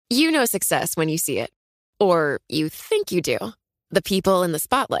You know success when you see it. Or you think you do. The people in the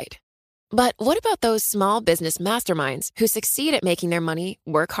spotlight. But what about those small business masterminds who succeed at making their money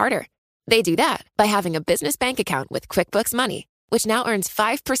work harder? They do that by having a business bank account with QuickBooks Money, which now earns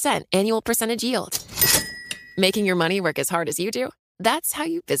 5% annual percentage yield. Making your money work as hard as you do? That's how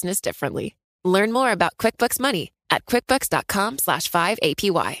you business differently. Learn more about QuickBooks Money at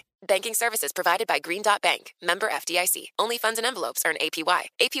quickbooks.com/5APY. Banking services provided by Green Dot Bank. Member FDIC. Only funds and envelopes earn APY.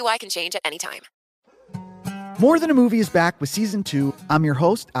 APY can change at any time. More Than a Movie is back with Season 2. I'm your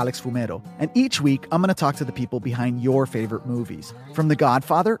host, Alex Fumero. And each week, I'm going to talk to the people behind your favorite movies. From The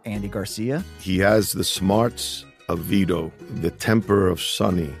Godfather, Andy Garcia. He has the smarts of Vito, the temper of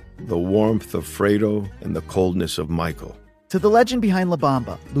Sonny, the warmth of Fredo, and the coldness of Michael. To the legend behind La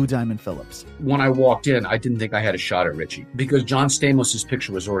Bamba, Lou Diamond Phillips. When I walked in, I didn't think I had a shot at Richie because John Stamos'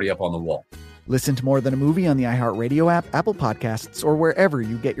 picture was already up on the wall. Listen to More Than a Movie on the iHeartRadio app, Apple Podcasts, or wherever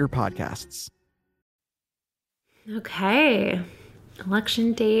you get your podcasts. Okay.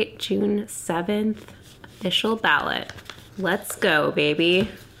 Election date, June 7th. Official ballot. Let's go, baby.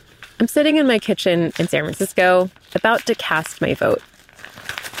 I'm sitting in my kitchen in San Francisco, about to cast my vote.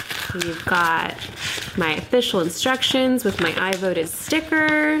 You've got my official instructions with my I voted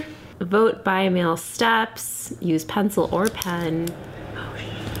sticker. Vote by mail steps. Use pencil or pen. Oh,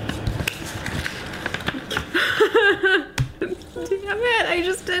 damn it, I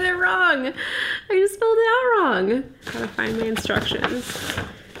just did it wrong. I just spelled it out wrong. Gotta find my instructions.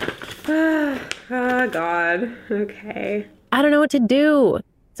 Oh, God. Okay. I don't know what to do.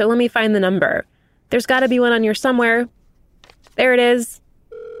 So let me find the number. There's gotta be one on here somewhere. There it is.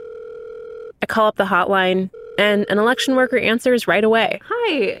 I call up the hotline, and an election worker answers right away.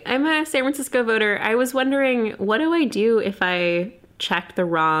 Hi, I'm a San Francisco voter. I was wondering, what do I do if I checked the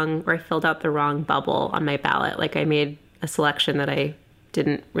wrong or I filled out the wrong bubble on my ballot? Like I made a selection that I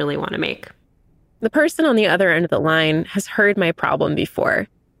didn't really want to make. The person on the other end of the line has heard my problem before.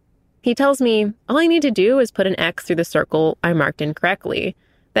 He tells me all I need to do is put an X through the circle I marked incorrectly,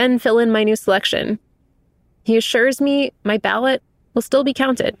 then fill in my new selection. He assures me my ballot will still be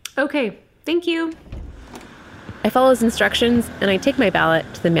counted. Okay. Thank you. I follow his instructions, and I take my ballot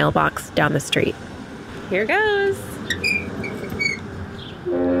to the mailbox down the street. Here goes.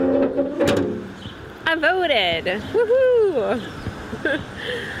 I voted. Woohoo!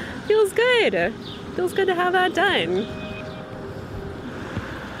 Feels good. Feels good to have that done.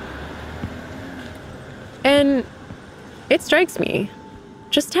 And it strikes me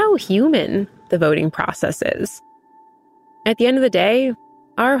just how human the voting process is. At the end of the day,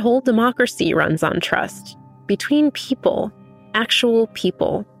 our whole democracy runs on trust between people, actual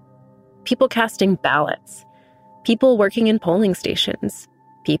people, people casting ballots, people working in polling stations,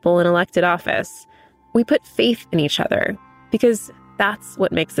 people in elected office. We put faith in each other because that's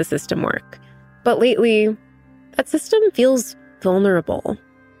what makes the system work. But lately, that system feels vulnerable.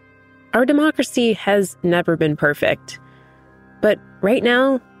 Our democracy has never been perfect, but right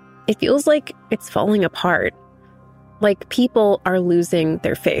now, it feels like it's falling apart. Like people are losing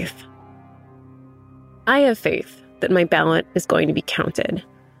their faith. I have faith that my ballot is going to be counted,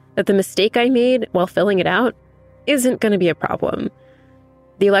 that the mistake I made while filling it out isn't going to be a problem.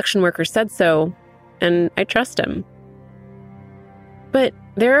 The election worker said so, and I trust him. But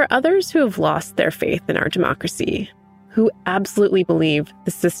there are others who have lost their faith in our democracy, who absolutely believe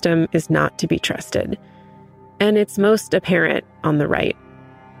the system is not to be trusted. And it's most apparent on the right.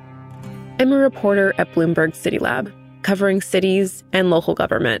 I'm a reporter at Bloomberg City Lab, covering cities and local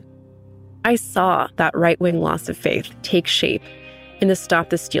government. I saw that right-wing loss of faith take shape in the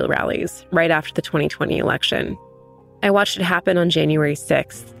Stop the Steal rallies right after the 2020 election. I watched it happen on January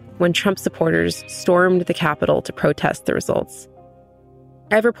 6th, when Trump supporters stormed the Capitol to protest the results.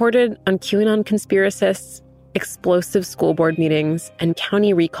 I've reported on QAnon conspiracists, explosive school board meetings, and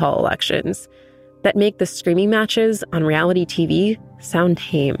county recall elections that make the screaming matches on reality TV sound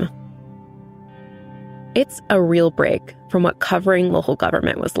tame. It's a real break from what covering local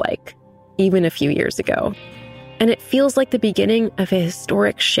government was like, even a few years ago. And it feels like the beginning of a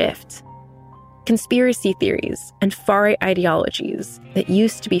historic shift. Conspiracy theories and far-right ideologies that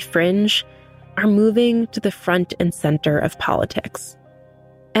used to be fringe are moving to the front and center of politics.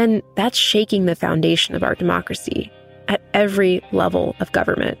 And that's shaking the foundation of our democracy at every level of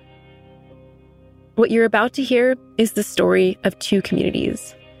government. What you're about to hear is the story of two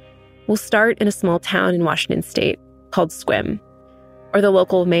communities. We'll start in a small town in Washington state called Sequim, where the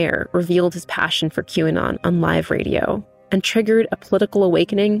local mayor revealed his passion for QAnon on live radio and triggered a political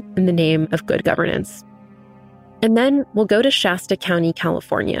awakening in the name of good governance. And then we'll go to Shasta County,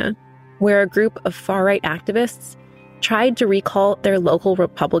 California, where a group of far-right activists tried to recall their local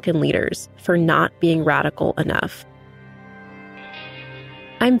Republican leaders for not being radical enough.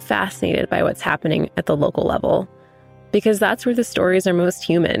 I'm fascinated by what's happening at the local level, because that's where the stories are most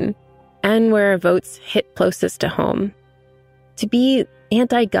human and where votes hit closest to home. To be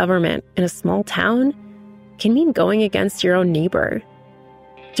anti-government in a small town can mean going against your own neighbor.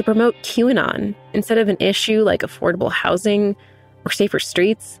 To promote QAnon instead of an issue like affordable housing or safer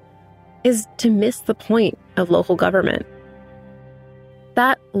streets is to miss the point of local government.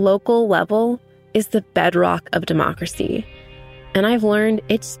 That local level is the bedrock of democracy, and I've learned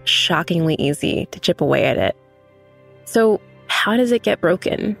it's shockingly easy to chip away at it. So how does it get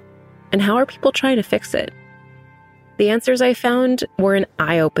broken? And how are people trying to fix it? The answers I found were an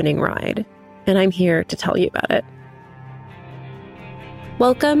eye-opening ride, and I'm here to tell you about it.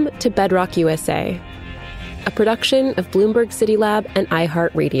 Welcome to Bedrock USA, a production of Bloomberg City Lab and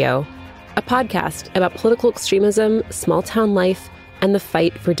iHeartRadio, a podcast about political extremism, small-town life, and the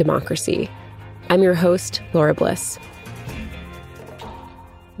fight for democracy. I'm your host, Laura Bliss.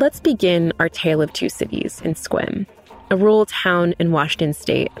 Let's begin our tale of two cities in Sequim, a rural town in Washington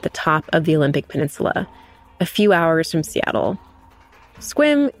state at the top of the Olympic Peninsula, a few hours from Seattle.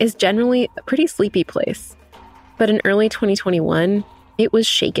 Sequim is generally a pretty sleepy place, but in early 2021, it was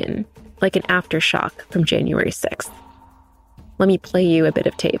shaken like an aftershock from January 6th. Let me play you a bit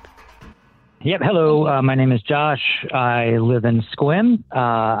of tape. Yep. Hello. My name is Josh. I live in Sequim.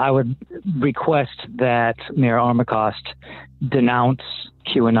 I would request that Mayor Armacost denounce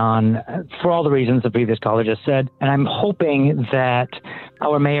QAnon for all the reasons the previous caller just said. And I'm hoping that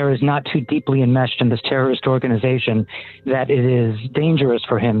our mayor is not too deeply enmeshed in this terrorist organization that it is dangerous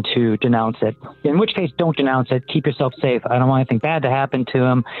for him to denounce it. In which case, don't denounce it. Keep yourself safe. I don't want anything bad to happen to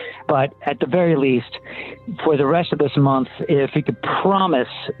him. But at the very least, for the rest of this month, if he could promise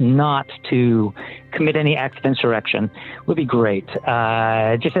not to commit any acts of insurrection, would be great.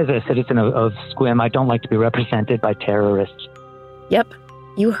 Just as a citizen of Sequim, I don't like to be represented by terrorists. Yep,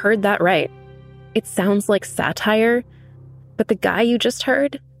 you heard that right. It sounds like satire, but the guy you just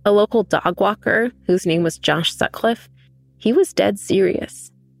heard, a local dog walker whose name was Josh Sutcliffe, he was dead serious.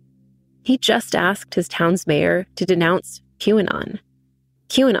 He just asked his town's mayor to denounce QAnon.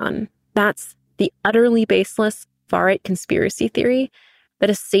 QAnon, that's the utterly baseless far-right conspiracy theory that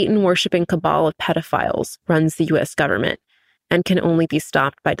a Satan-worshipping cabal of pedophiles runs the U.S. government and can only be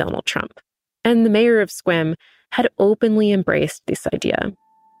stopped by Donald Trump. And the mayor of Sequim had openly embraced this idea.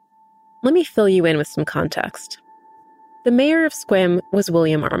 Let me fill you in with some context. The mayor of Sequim was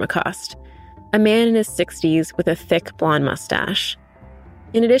William Armacost, a man in his 60s with a thick blonde mustache.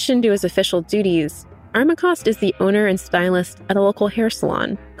 In addition to his official duties, Armacost is the owner and stylist at a local hair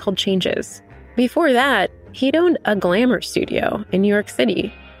salon called Changes. Before that, he'd owned a glamour studio in New York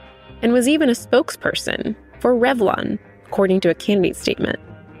City and was even a spokesperson for Revlon, according to a candidate statement.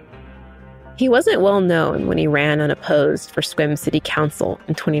 He wasn't well known when he ran unopposed for Sequim City Council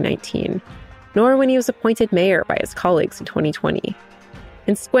in 2019, nor when he was appointed mayor by his colleagues in 2020.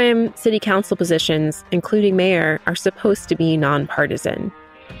 In Sequim, city council positions, including mayor, are supposed to be nonpartisan.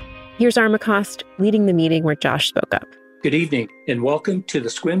 Here's Armacost leading the meeting where Josh spoke up. Good evening, and welcome to the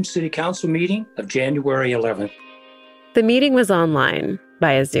Sequim City Council meeting of January 11th. The meeting was online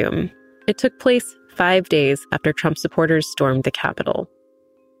via Zoom. It took place 5 days after Trump supporters stormed the Capitol.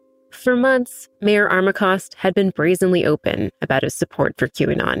 For months, Mayor Armacost had been brazenly open about his support for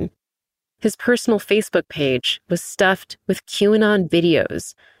QAnon. His personal Facebook page was stuffed with QAnon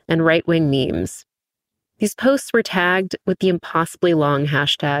videos and right-wing memes. These posts were tagged with the impossibly long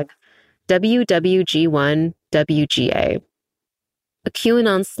hashtag WWG1WGA, a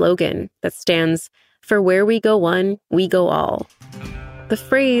QAnon slogan that stands for where we go one, we go all. The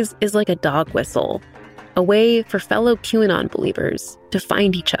phrase is like a dog whistle, a way for fellow QAnon believers to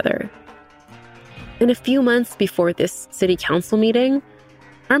find each other. And a few months before this city council meeting,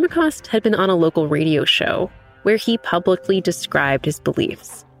 Armacost had been on a local radio show where he publicly described his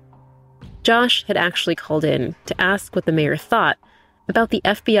beliefs. Josh had actually called in to ask what the mayor thought about the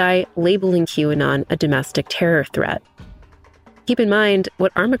FBI labeling QAnon a domestic terror threat. Keep in mind,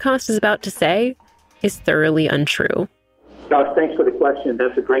 what Armacost is about to say is thoroughly untrue. Josh, thanks for the question.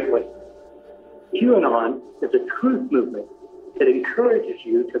 That's a great one. QAnon is a truth movement that encourages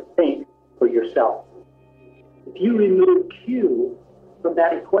you to think for yourself. If you remove Q from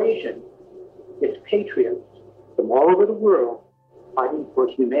that equation, it's patriots from all over the world fighting for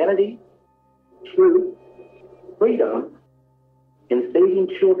humanity, truth, freedom, and saving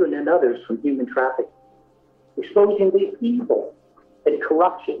children and others from human trafficking, exposing the evil and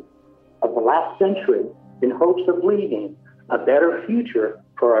corruption of the last century in hopes of leaving a better future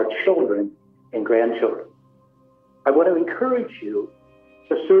for our children and grandchildren. I want to encourage you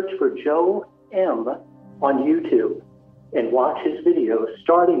to search for Joe M. on YouTube and watch his videos,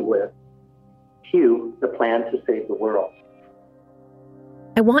 starting with Q, the plan to save the world.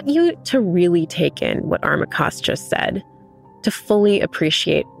 I want you to really take in what Armacost just said, to fully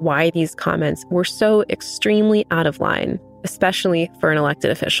appreciate why these comments were so extremely out of line, especially for an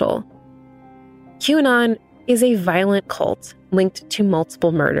elected official. QAnon is a violent cult linked to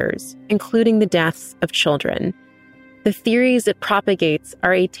multiple murders, including the deaths of children. The theories it propagates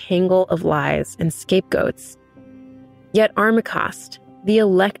are a tangle of lies and scapegoats. Yet Armacost, the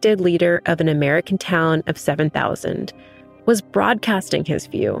elected leader of an American town of 7,000, was broadcasting his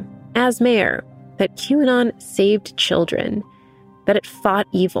view, as mayor, that QAnon saved children, that it fought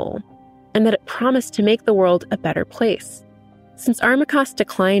evil, and that it promised to make the world a better place. Since Armacost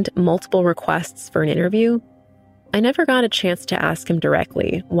declined multiple requests for an interview, I never got a chance to ask him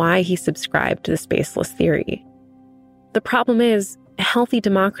directly why he subscribed to the spaceless theory. The problem is, a healthy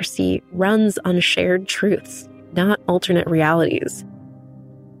democracy runs on shared truths, not alternate realities.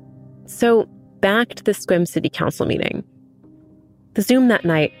 So, back to the Sequim City Council meeting. The Zoom that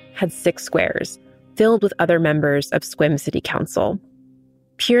night had 6 squares, filled with other members of Sequim City Council.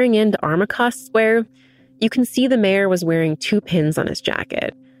 Peering into Armacost Square, you can see the mayor was wearing 2 pins on his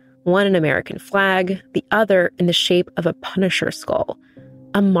jacket, one an American flag, the other in the shape of a Punisher skull,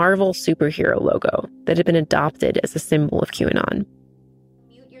 a Marvel superhero logo that had been adopted as a symbol of QAnon.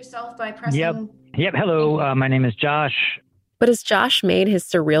 Mute yourself by pressing... Yep. Hello, my name is Josh. But as Josh made his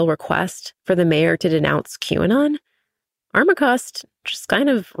surreal request for the mayor to denounce QAnon, Armacost just kind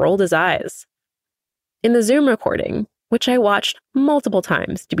of rolled his eyes. In the Zoom recording, which I watched multiple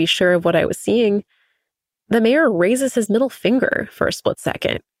times to be sure of what I was seeing, the mayor raises his middle finger for a split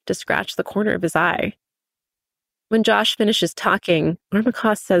second to scratch the corner of his eye. When Josh finishes talking,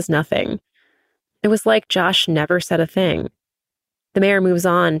 Armacost says nothing. It was like Josh never said a thing. The mayor moves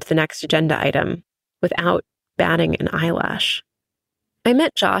on to the next agenda item without batting an eyelash. I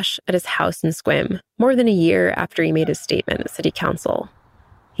met Josh at his house in Sequim more than a year after he made his statement at City Council.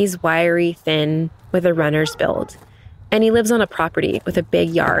 He's wiry, thin, with a runner's build, and he lives on a property with a big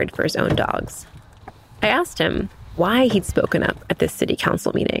yard for his own dogs. I asked him why he'd spoken up at this City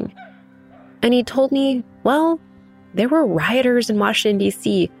Council meeting. And he told me, well, there were rioters in Washington,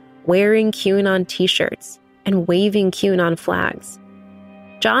 D.C. wearing QAnon t-shirts and waving QAnon flags.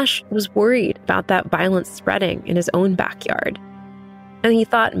 Josh was worried about that violence spreading in his own backyard. And he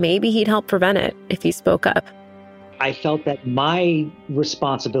thought maybe he'd help prevent it if he spoke up. I felt that my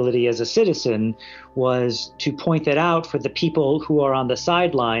responsibility as a citizen was to point that out for the people who are on the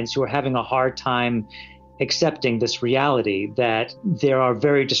sidelines, who are having a hard time accepting this reality that there are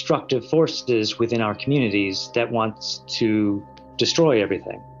very destructive forces within our communities that want to destroy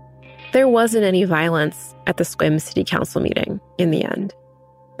everything. There wasn't any violence at the Sequim City Council meeting in the end.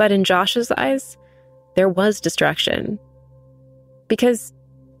 But in Josh's eyes, there was destruction. Because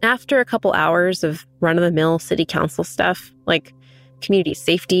after a couple hours of run-of-the-mill city council stuff, like community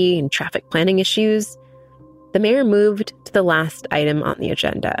safety and traffic planning issues, the mayor moved to the last item on the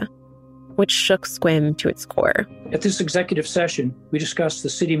agenda, which shook Sequim to its core. At this executive session, we discussed the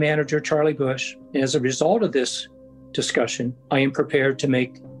city manager, Charlie Bush, and as a result of this discussion, I am prepared to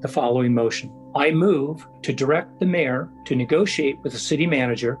make the following motion. I move to direct the mayor to negotiate with the city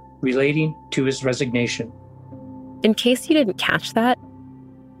manager relating to his resignation. In case you didn't catch that,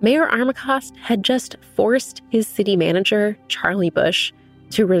 Mayor Armacost had just forced his city manager, Charlie Bush,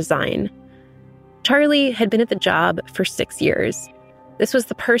 to resign. Charlie had been at the job for 6 years. This was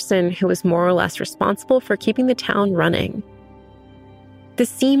the person who was more or less responsible for keeping the town running. This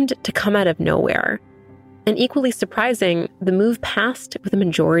seemed to come out of nowhere. And equally surprising, the move passed with a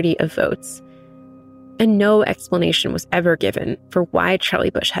majority of votes. And no explanation was ever given for why Charlie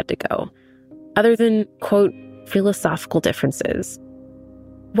Bush had to go, other than, quote, philosophical differences.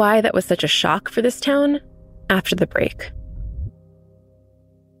 Why that was such a shock for this town after the break.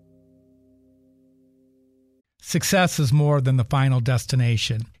 Success is more than the final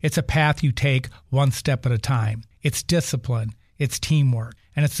destination. It's a path you take one step at a time. It's discipline, it's teamwork,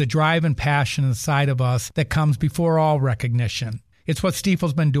 and it's the drive and passion inside of us that comes before all recognition. It's what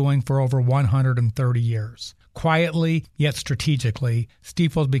Stifel's been doing for over 130 years. Quietly, yet strategically,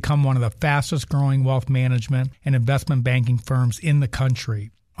 Stifel's become one of the fastest growing wealth management and investment banking firms in the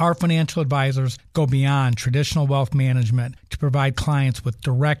country. Our financial advisors go beyond traditional wealth management to provide clients with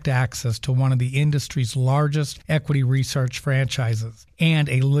direct access to one of the industry's largest equity research franchises and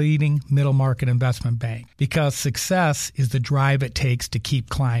a leading middle market investment bank, because success is the drive it takes to keep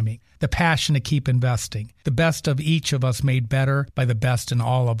climbing, the passion to keep investing, the best of each of us made better by the best in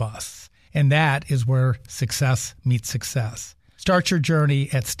all of us. And that is where success meets success. Start your journey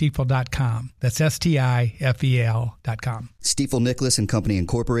at stifel.com. That's STIFEL.com. Stifel Nicholas and Company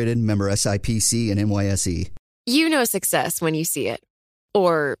Incorporated, member SIPC and NYSE. You know success when you see it.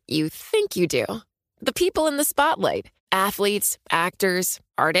 Or you think you do. The people in the spotlight. Athletes, actors,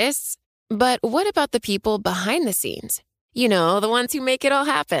 artists. But what about the people behind the scenes? You know, the ones who make it all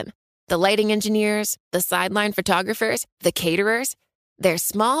happen. The lighting engineers, the sideline photographers, the caterers. They're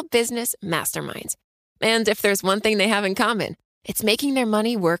small business masterminds. And if there's one thing they have in common, it's making their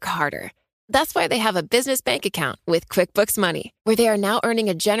money work harder. That's why they have a business bank account with QuickBooks Money, where they are now earning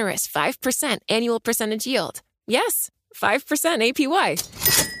a generous 5% annual percentage yield. Yes, 5%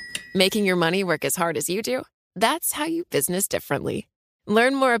 APY. Making your money work as hard as you do? That's how you business differently.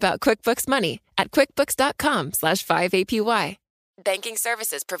 Learn more about QuickBooks Money at quickbooks.com/5APY. Banking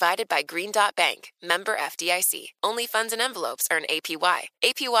services provided by Green Dot Bank, member FDIC. Only funds and envelopes earn APY.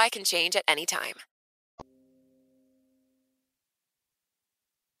 APY can change at any time.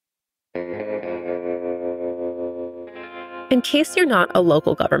 In case you're not a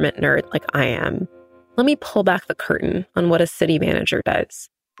local government nerd like I am, let me pull back the curtain on what a city manager does.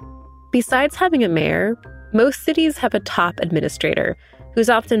 Besides having a mayor, most cities have a top administrator who's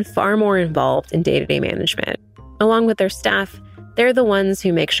often far more involved in day-to-day management. Along with their staff, they're the ones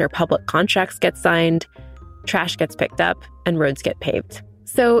who make sure public contracts get signed, trash gets picked up, and roads get paved.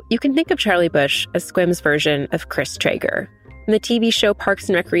 So you can think of Charlie Bush as Squim's version of Chris Traeger in the TV show Parks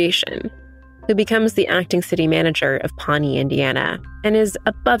and Recreation, who becomes the acting city manager of Pawnee, Indiana, and is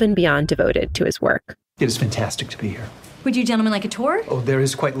above and beyond devoted to his work. It is fantastic to be here. Would you gentlemen like a tour? Oh, there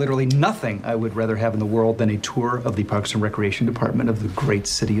is quite literally nothing I would rather have in the world than a tour of the Parks and Recreation Department of the great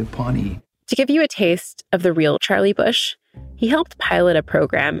city of Pawnee. To give you a taste of the real Charlie Bush, he helped pilot a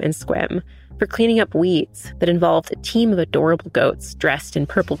program in Sequim for cleaning up weeds that involved a team of adorable goats dressed in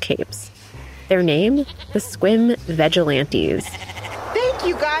purple capes. Their name, the Sequim Vigilantes. Thank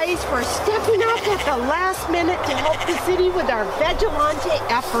you guys for stepping up at the last minute to help the city with our vigilante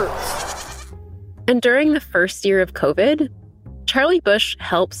efforts. And during the first year of COVID, Charlie Bush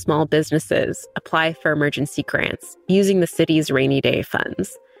helped small businesses apply for emergency grants using the city's rainy day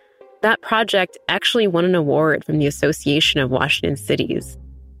funds. That project actually won an award from the Association of Washington Cities.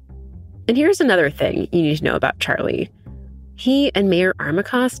 And here's another thing you need to know about Charlie. He and Mayor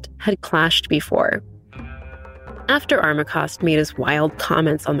Armacost had clashed before. After Armacost made his wild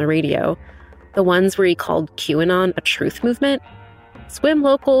comments on the radio, the ones where he called QAnon a truth movement, Sequim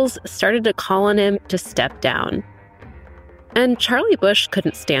locals started to call on him to step down. And Charlie Bush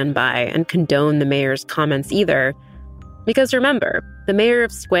couldn't stand by and condone the mayor's comments either, because remember, the mayor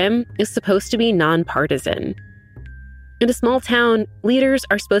of Sequim is supposed to be nonpartisan. In a small town, leaders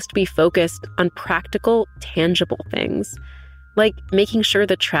are supposed to be focused on practical, tangible things, like making sure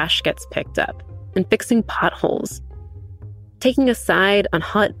the trash gets picked up and fixing potholes. Taking a side on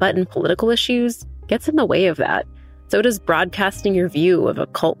hot-button political issues gets in the way of that. So does broadcasting your view of a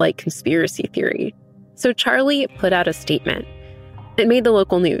cult-like conspiracy theory. So Charlie put out a statement. It made the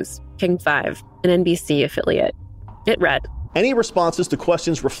local news, King 5, an NBC affiliate. It read, "Any responses to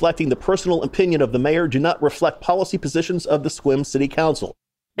questions reflecting the personal opinion of the mayor do not reflect policy positions of the Sequim City Council."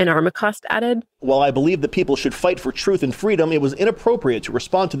 And Armacost added, "While I believe that people should fight for truth and freedom, it was inappropriate to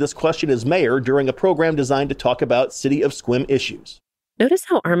respond to this question as mayor during a program designed to talk about City of Sequim issues." Notice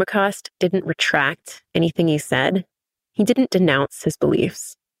how Armacost didn't retract anything he said. He didn't denounce his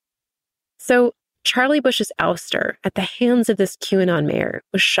beliefs. So Charlie Bush's ouster at the hands of this QAnon mayor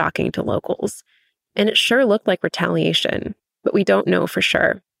was shocking to locals. And it sure looked like retaliation, but we don't know for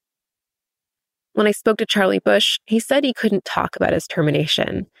sure. When I spoke to Charlie Bush, he said he couldn't talk about his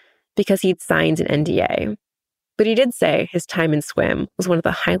termination because he'd signed an NDA. But he did say his time in Sequim was one of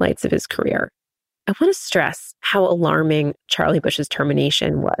the highlights of his career. I want to stress how alarming Charlie Bush's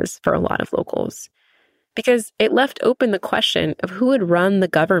termination was for a lot of locals, because it left open the question of who would run the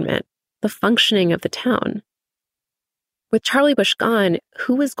government, the functioning of the town. With Charlie Bush gone,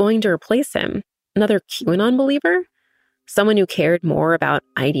 who was going to replace him? Another QAnon believer? Someone who cared more about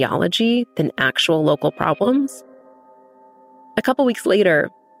ideology than actual local problems? A couple weeks later,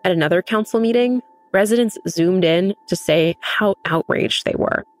 at another council meeting, residents zoomed in to say how outraged they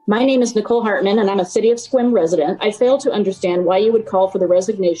were. "My name is Nicole Hartman, and I'm a City of Sequim resident. I fail to understand why you would call for the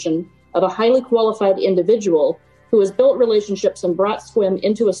resignation of a highly qualified individual who has built relationships and brought Sequim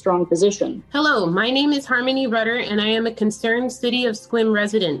into a strong position." Hello, my name is Harmony Rudder, and I am a concerned City of Sequim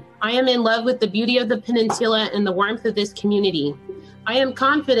resident. I am in love with the beauty of the peninsula and the warmth of this community. I am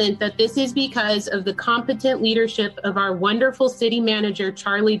confident that this is because of the competent leadership of our wonderful city manager,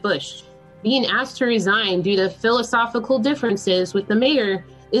 Charlie Bush. Being asked to resign due to philosophical differences with the mayor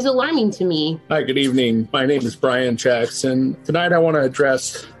is alarming to me. Hi, good evening. My name is Brian Jackson. Tonight I want to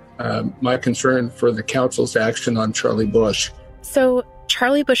address my concern for the council's action on Charlie Bush. So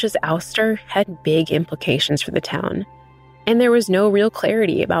Charlie Bush's ouster had big implications for the town, and there was no real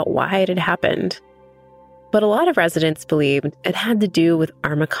clarity about why it had happened. But a lot of residents believed it had to do with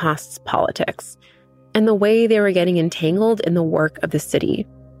Armacost's politics and the way they were getting entangled in the work of the city.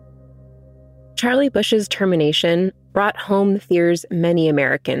 Charlie Bush's termination brought home the fears many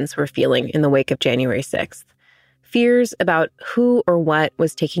Americans were feeling in the wake of January 6th. Fears about who or what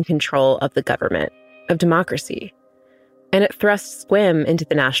was taking control of the government, of democracy. And it thrust Sequim into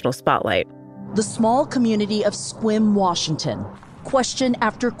the national spotlight. The small community of Sequim, Washington. Question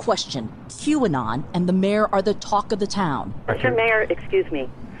after question. QAnon and the mayor are the talk of the town. Mr. Mayor, excuse me.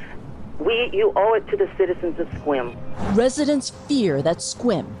 You owe it to the citizens of Sequim. Residents fear that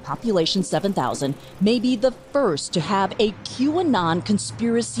Sequim, population 7,000, may be the first to have a QAnon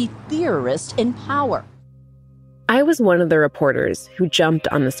conspiracy theorist in power. I was one of the reporters who jumped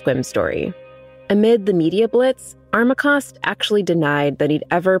on the Sequim story. Amid the media blitz, Armacost actually denied that he'd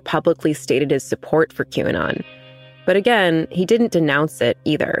ever publicly stated his support for QAnon. But again, he didn't denounce it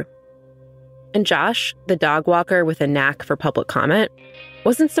either. And Josh, the dog walker with a knack for public comment,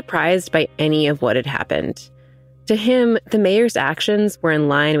 wasn't surprised by any of what had happened. To him, the mayor's actions were in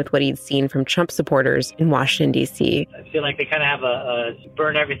line with what he'd seen from Trump supporters in Washington, D.C. I feel like they kind of have a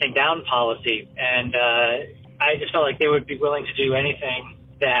burn everything down policy, and I just felt like they would be willing to do anything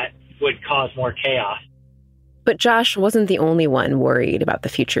that would cause more chaos. But Josh wasn't the only one worried about the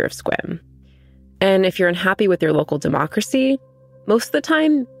future of Sequim. And if you're unhappy with your local democracy, most of the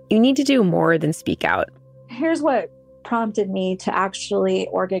time, you need to do more than speak out. Here's what prompted me to actually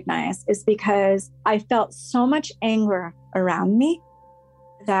organize is because I felt so much anger around me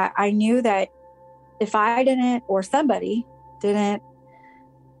that I knew that if I didn't, or somebody didn't,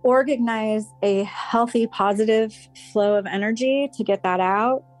 organize a healthy, positive flow of energy to get that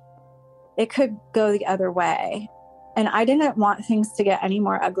out, it could go the other way. And I didn't want things to get any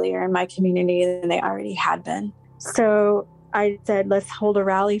more uglier in my community than they already had been. So I said, let's hold a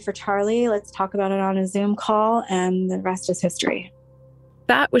rally for Charlie. Let's talk about it on a Zoom call, and the rest is history.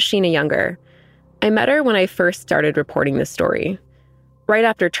 That was Sheena Younger. I met her when I first started reporting this story. Right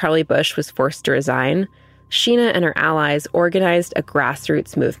after Charlie Bush was forced to resign, Sheena and her allies organized a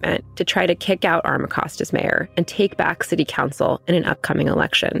grassroots movement to try to kick out Armacost as mayor and take back city council in an upcoming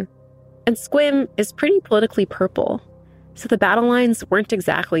election. And Sequim is pretty politically purple, so the battle lines weren't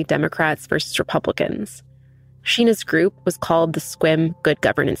exactly Democrats versus Republicans. Sheena's group was called the Sequim Good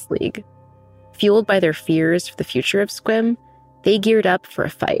Governance League. Fueled by their fears for the future of Sequim, they geared up for a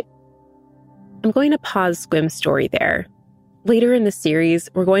fight. I'm going to pause Sequim's story there. Later in the series,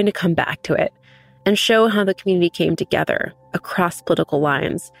 we're going to come back to it and show how the community came together across political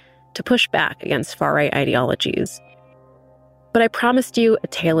lines to push back against far-right ideologies. But I promised you a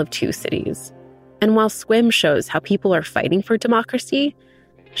tale of two cities. And while Sequim shows how people are fighting for democracy,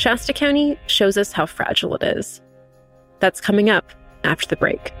 Shasta County shows us how fragile it is. That's coming up after the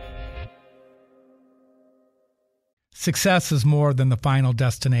break. Success is more than the final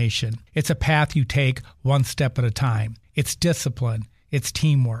destination. It's a path you take one step at a time. It's discipline, it's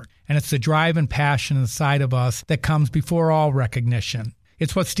teamwork, and it's the drive and passion inside of us that comes before all recognition.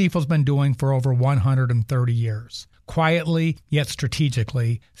 It's what Stifel's been doing for over 130 years. Quietly, yet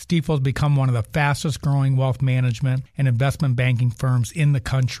strategically, Stifel's become one of the fastest-growing wealth management and investment banking firms in the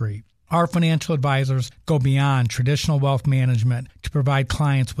country. Our financial advisors go beyond traditional wealth management to provide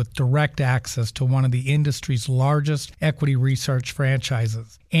clients with direct access to one of the industry's largest equity research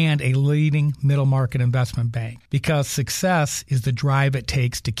franchises and a leading middle-market investment bank, because success is the drive it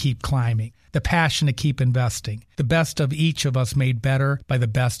takes to keep climbing, the passion to keep investing, the best of each of us made better by the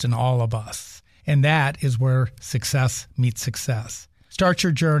best in all of us. And that is where success meets success. Start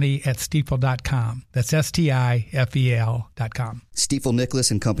your journey at Stifel.com. That's STIFEL.com. Stifel Nicholas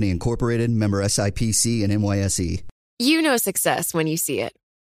and Company Incorporated, member SIPC and NYSE. You know success when you see it.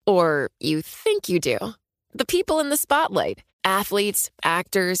 Or you think you do. The people in the spotlight. Athletes,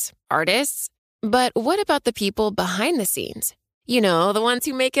 actors, artists. But what about the people behind the scenes? You know, the ones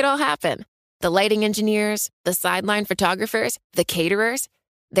who make it all happen. The lighting engineers, the sideline photographers, the caterers.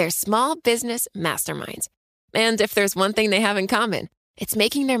 They're small business masterminds. And if there's one thing they have in common, it's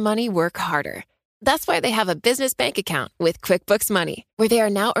making their money work harder. That's why they have a business bank account with QuickBooks Money, where they are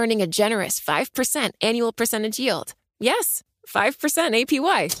now earning a generous 5% annual percentage yield. Yes, 5%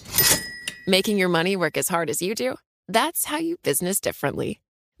 APY. Making your money work as hard as you do? That's how you business differently.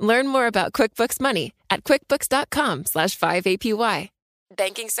 Learn more about QuickBooks Money at QuickBooks.com/5APY.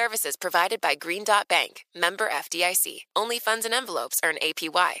 Banking services provided by Green Dot Bank, member FDIC. Only funds and envelopes earn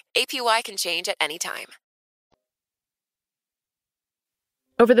APY. APY can change at any time.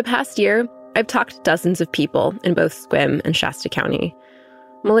 Over the past year, I've talked to dozens of people in both Sequim and Shasta County.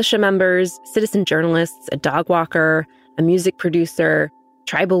 Militia members, citizen journalists, a dog walker, a music producer,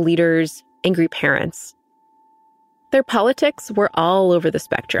 tribal leaders, angry parents. Their politics were all over the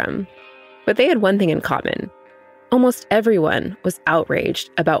spectrum, but they had one thing in common. Almost everyone was outraged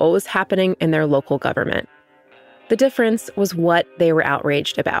about what was happening in their local government. The difference was what they were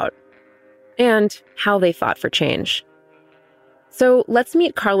outraged about and how they fought for change. So let's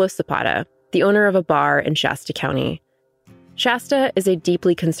meet Carlos Zapata, the owner of a bar in Shasta County. Shasta is a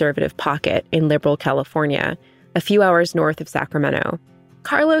deeply conservative pocket in liberal California, a few hours north of Sacramento.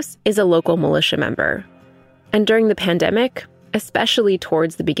 Carlos is a local militia member. And during the pandemic, especially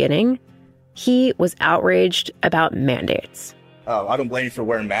towards the beginning, he was outraged about mandates. I don't blame you for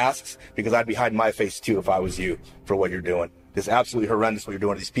wearing masks because I'd be hiding my face too if I was you for what you're doing. It's absolutely horrendous what you're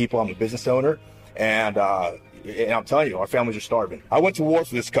doing to these people. I'm a business owner and I'm telling you, our families are starving. I went to war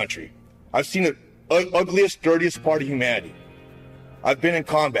for this country. I've seen the ugliest, dirtiest part of humanity. I've been in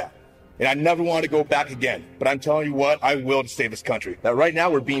combat and I never want to go back again. But I'm telling you what, I will to save this country. That right now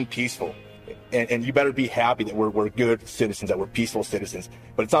we're being peaceful. And you better be happy that we're good citizens, that we're peaceful citizens.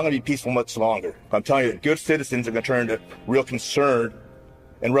 But it's not going to be peaceful much longer. I'm telling you, good citizens are going to turn into real concerned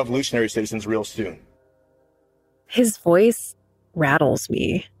and revolutionary citizens real soon. His voice rattles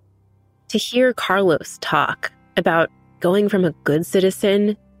me. To hear Carlos talk about going from a good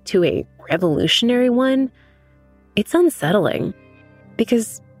citizen to a revolutionary one, it's unsettling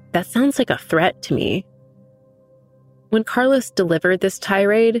because that sounds like a threat to me. When Carlos delivered this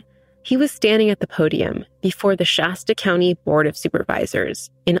tirade, he was standing at the podium before the Shasta County Board of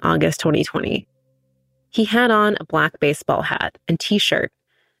Supervisors in August 2020. He had on a black baseball hat and t-shirt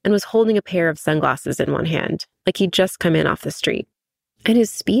and was holding a pair of sunglasses in one hand, like he'd just come in off the street. And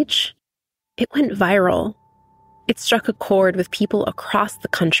his speech, it went viral. It struck a chord with people across the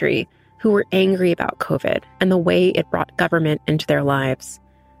country who were angry about COVID and the way it brought government into their lives.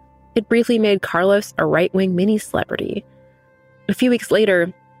 It briefly made Carlos a right-wing mini-celebrity. A few weeks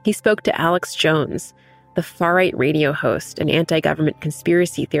later, he spoke to Alex Jones, the far-right radio host and anti-government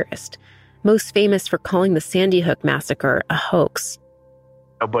conspiracy theorist, most famous for calling the Sandy Hook massacre a hoax.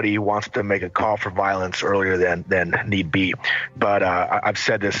 Nobody wants to make a call for violence earlier than need be. But I've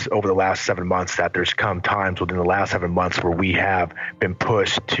said this over the last 7 months that there's come times within the last 7 months where we have been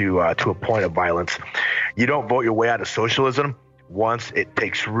pushed to a point of violence. You don't vote your way out of socialism. Once it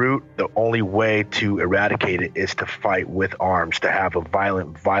takes root, the only way to eradicate it is to fight with arms, to have a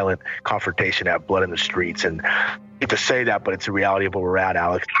violent confrontation, have blood in the streets. And I hate to say that, but it's the reality of where we're at,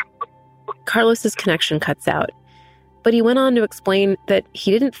 Alex. Carlos's connection cuts out, but he went on to explain that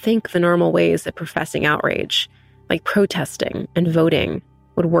he didn't think the normal ways of professing outrage, like protesting and voting,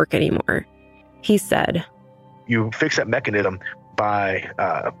 would work anymore. He said, "You fix that mechanism by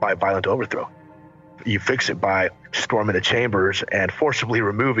violent overthrow. You fix it by storming the chambers and forcibly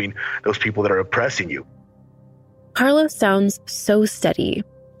removing those people that are oppressing you." Carlos sounds so steady,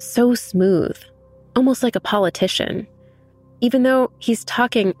 so smooth, almost like a politician, even though he's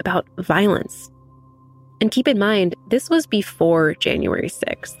talking about violence. And keep in mind, this was before January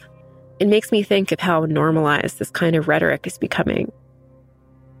 6th. It makes me think of how normalized this kind of rhetoric is becoming.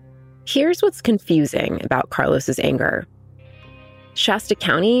 Here's what's confusing about Carlos's anger. Shasta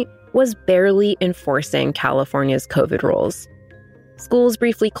County was barely enforcing California's COVID rules. Schools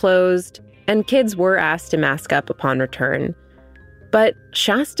briefly closed, and kids were asked to mask up upon return. But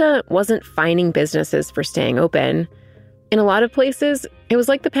Shasta wasn't fining businesses for staying open. In a lot of places, it was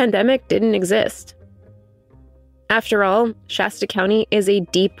like the pandemic didn't exist. After all, Shasta County is a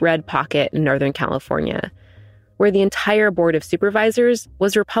deep red pocket in Northern California, where the entire Board of Supervisors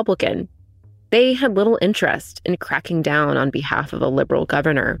was Republican. They had little interest in cracking down on behalf of a liberal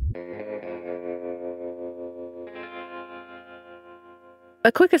governor.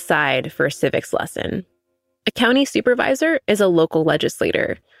 A quick aside for a civics lesson. A county supervisor is a local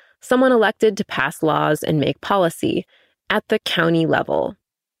legislator, someone elected to pass laws and make policy at the county level.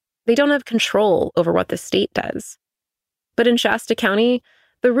 They don't have control over what the state does. But in Shasta County,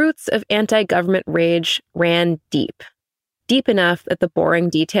 the roots of anti-government rage ran deep enough that the boring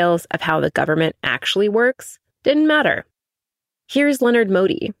details of how the government actually works didn't matter. Here's Leonard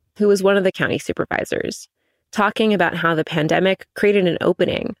Modi, who was one of the county supervisors, talking about how the pandemic created an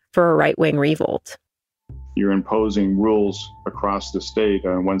opening for a right-wing revolt. You're imposing rules across the state,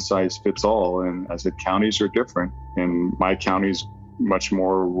 one size fits all. And as the counties are different, and my county's much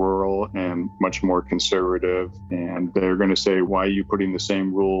more rural and much more conservative. And they're going to say, why are you putting the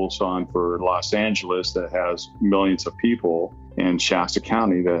same rules on for Los Angeles that has millions of people and Shasta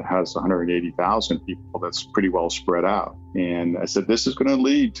County that has 180,000 people? That's pretty well spread out. And I said, this is going to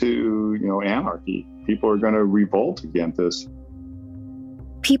lead to, anarchy. People are going to revolt against this.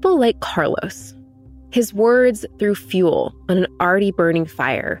 People like Carlos. His words threw fuel on an already burning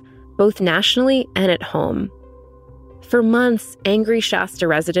fire, both nationally and at home. For months, angry Shasta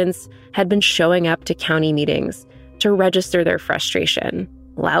residents had been showing up to county meetings to register their frustration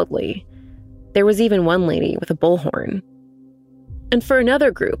loudly. There was even one lady with a bullhorn. And for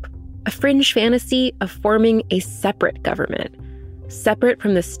another group, a fringe fantasy of forming a separate government, separate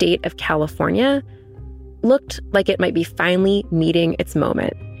from the state of California, looked like it might be finally meeting its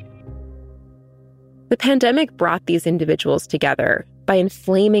moment. The pandemic brought these individuals together by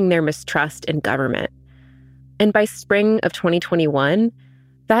inflaming their mistrust in government. And by spring of 2021,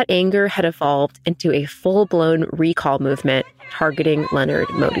 that anger had evolved into a full-blown recall movement targeting Leonard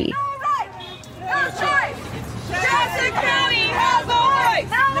Modi.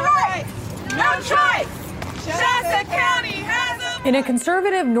 In a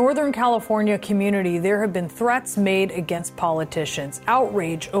conservative Northern California community, there have been threats made against politicians,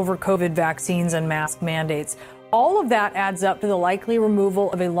 outrage over COVID vaccines and mask mandates. All of that adds up to the likely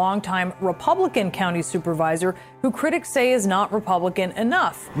removal of a longtime Republican county supervisor who critics say is not Republican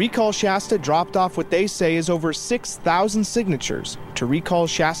enough. Recall Shasta dropped off what they say is over 6,000 signatures to recall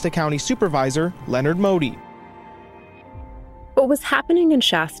Shasta County Supervisor Leonard Modi. What was happening in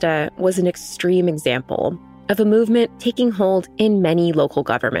Shasta was an extreme example of a movement taking hold in many local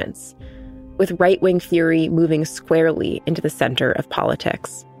governments, with right-wing fury moving squarely into the center of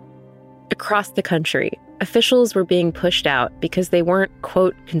politics. Across the country, officials were being pushed out because they weren't,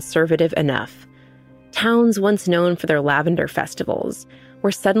 quote, conservative enough. Towns once known for their lavender festivals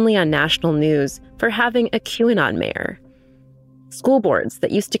were suddenly on national news for having a QAnon mayor. School boards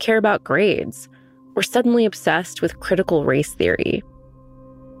that used to care about grades were suddenly obsessed with critical race theory.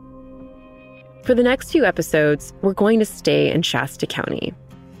 For the next few episodes, we're going to stay in Shasta County,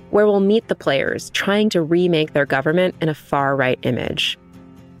 where we'll meet the players trying to remake their government in a far-right image.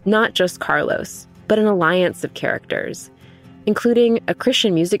 Not just Carlos, but an alliance of characters, including a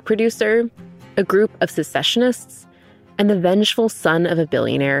Christian music producer, a group of secessionists, and the vengeful son of a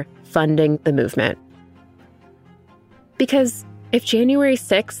billionaire funding the movement. Because if January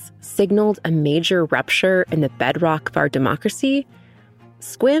 6th signaled a major rupture in the bedrock of our democracy,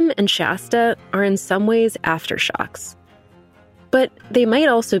 Sequim and Shasta are in some ways aftershocks. But they might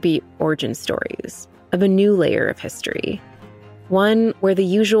also be origin stories of a new layer of history. One where the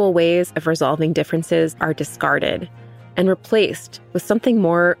usual ways of resolving differences are discarded and replaced with something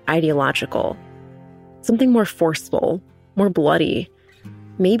more ideological, something more forceful, more bloody,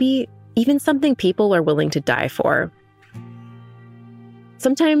 maybe even something people are willing to die for.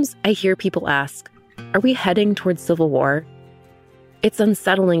 Sometimes I hear people ask, are we heading towards civil war? It's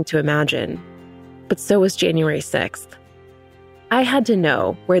unsettling to imagine, but so was January 6th. I had to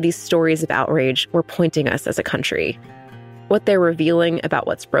know where these stories of outrage were pointing us as a country, what they're revealing about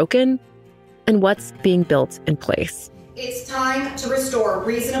what's broken, and what's being built in place. It's time to restore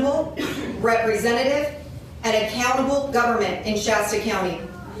reasonable, representative, and accountable government in Shasta County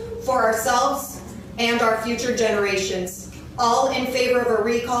for ourselves and our future generations. All in favor of a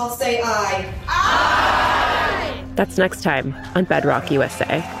recall, say aye. Aye! That's next time on Bedrock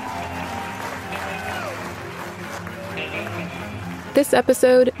USA. This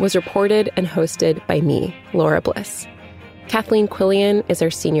episode was reported and hosted by me, Laura Bliss. Kathleen Quillian is our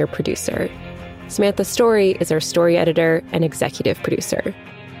senior producer. Samantha Story is our story editor and executive producer.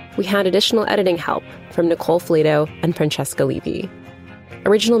 We had additional editing help from Nicole Fleto and Francesca Levy.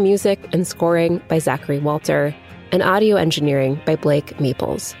 Original music and scoring by Zachary Walter, and audio engineering by Blake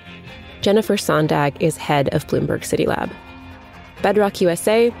Maples. Jennifer Sondag is head of Bloomberg City Lab. Bedrock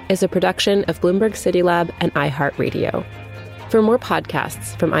USA is a production of Bloomberg City Lab and iHeartRadio. For more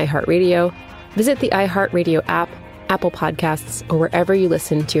podcasts from iHeartRadio, visit the iHeartRadio app, Apple Podcasts, or wherever you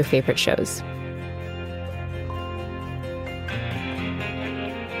listen to your favorite shows.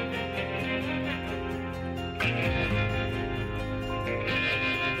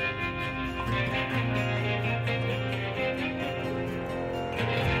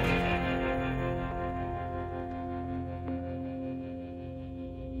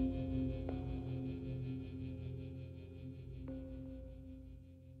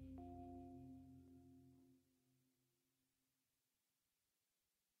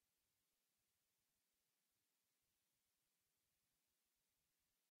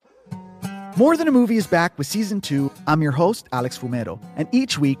 More Than a Movie is back with Season 2. I'm your host, Alex Fumero, and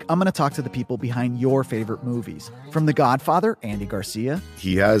each week I'm going to talk to the people behind your favorite movies. From The Godfather, Andy Garcia.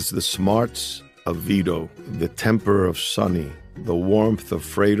 He has the smarts of Vito, the temper of Sonny, the warmth of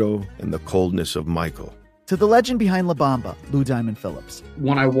Fredo, and the coldness of Michael. To the legend behind La Bamba, Lou Diamond Phillips.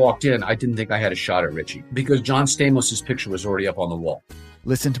 When I walked in, I didn't think I had a shot at Richie because John Stamos' picture was already up on the wall.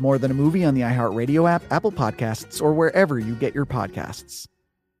 Listen to More Than a Movie on the iHeartRadio app, Apple Podcasts, or wherever you get your podcasts.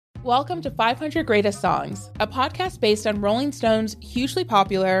 Welcome to 500 Greatest Songs, a podcast based on Rolling Stone's hugely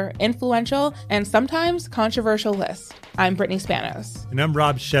popular, influential, and sometimes controversial list. I'm Brittany Spanos. And I'm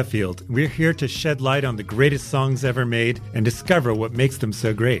Rob Sheffield. We're here to shed light on the greatest songs ever made and discover what makes them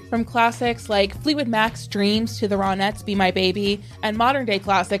so great. From classics like Fleetwood Mac's Dreams to the Ronettes' Be My Baby, and modern-day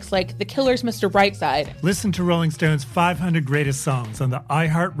classics like The Killers' Mr. Brightside. Listen to Rolling Stone's 500 Greatest Songs on the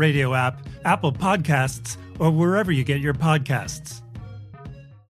iHeartRadio app, Apple Podcasts, or wherever you get your podcasts.